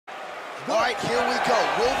All right, here we go.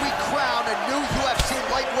 Will we crown a new UFC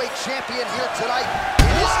lightweight champion here tonight?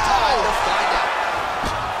 It is time to find out.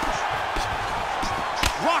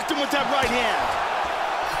 Rocked him with that right hand.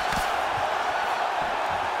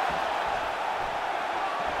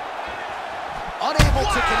 Unable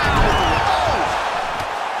to connect with the win. Oh!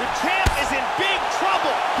 The champ is in big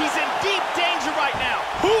trouble. He's in deep danger right now.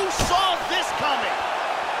 Who saw this coming?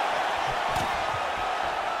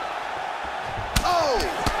 Oh!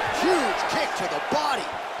 Huge kick to the body.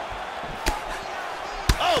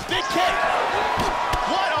 Oh, big kick.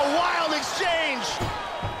 What a wild exchange.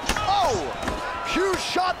 Oh! Huge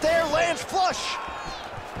shot there, lands flush.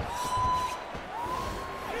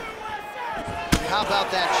 How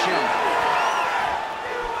about that shin?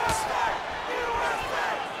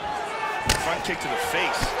 Front kick to the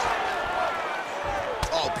face.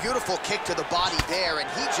 Oh, beautiful kick to the body there, and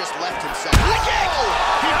he just left himself. Oh!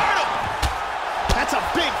 He hurt him! That's a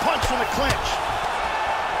big punch from the clinch.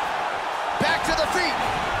 Back to the feet.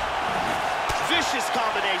 Vicious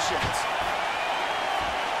combinations.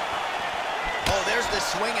 Oh, there's the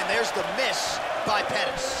swing, and there's the miss by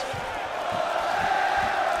Pettis.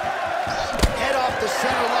 Head off the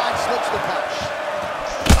center line, slips the punch.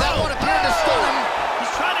 That one appeared to stun him.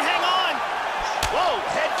 He's trying to hang on. Whoa,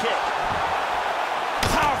 head kick.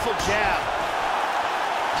 Powerful jab.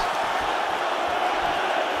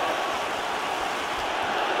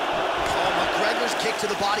 Oh, McGregor's kick to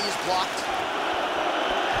the body is blocked.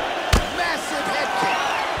 Massive head kick.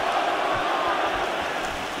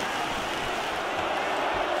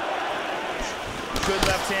 Good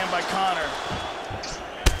left hand by Connor.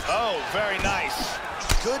 Oh, very nice.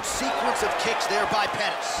 Good sequence of kicks there by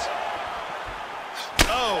Pettis.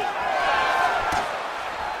 Oh.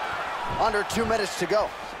 Under 2 minutes to go.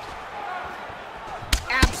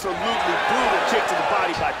 Absolutely brutal kick to the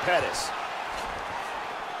body by Pettis.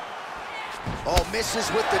 Oh,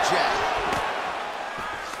 misses with the jab.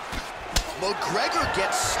 McGregor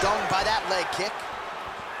gets stung by that leg kick.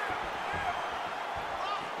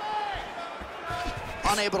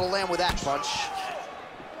 Unable to land with that punch.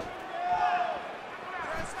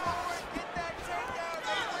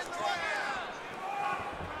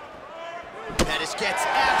 Pettis gets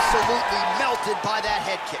absolutely melted by that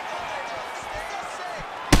head kick.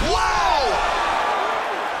 Wow!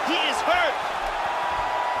 He is hurt.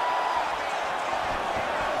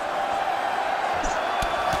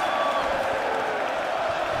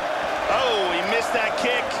 Oh, he missed that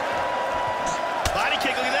kick. Body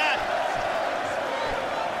kick, look at that.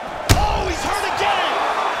 Oh, he's hurt again.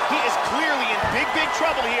 He is clearly in big, big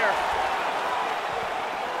trouble here.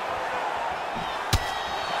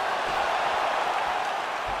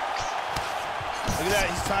 Look at that,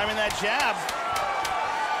 he's timing that jab.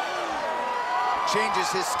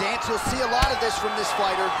 Changes his stance. You'll see a lot of this from this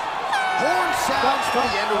fighter. Horn sounds for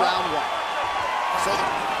the end of round 1. So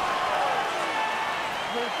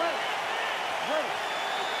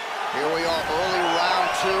here we are, early round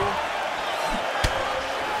 2.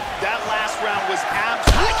 That last round was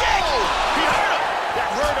absolutely... He hurt him! That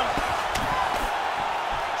hurt him.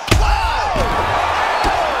 Wow!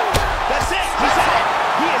 That's it! He's out!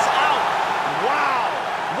 He is out! Wow!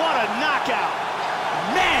 What a knockout!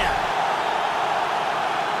 Man!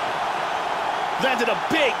 Landed a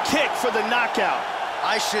big kick for the knockout.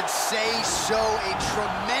 I should say so. A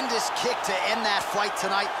tremendous kick to end that fight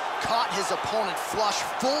tonight. Caught his opponent flush,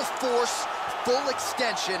 full force, full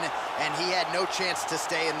extension, and he had no chance to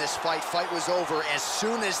stay in this fight. Fight was over as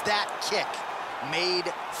soon as that kick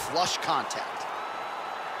made flush contact.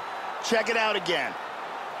 Check it out again.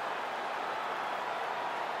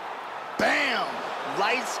 Bam!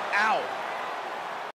 Lights out.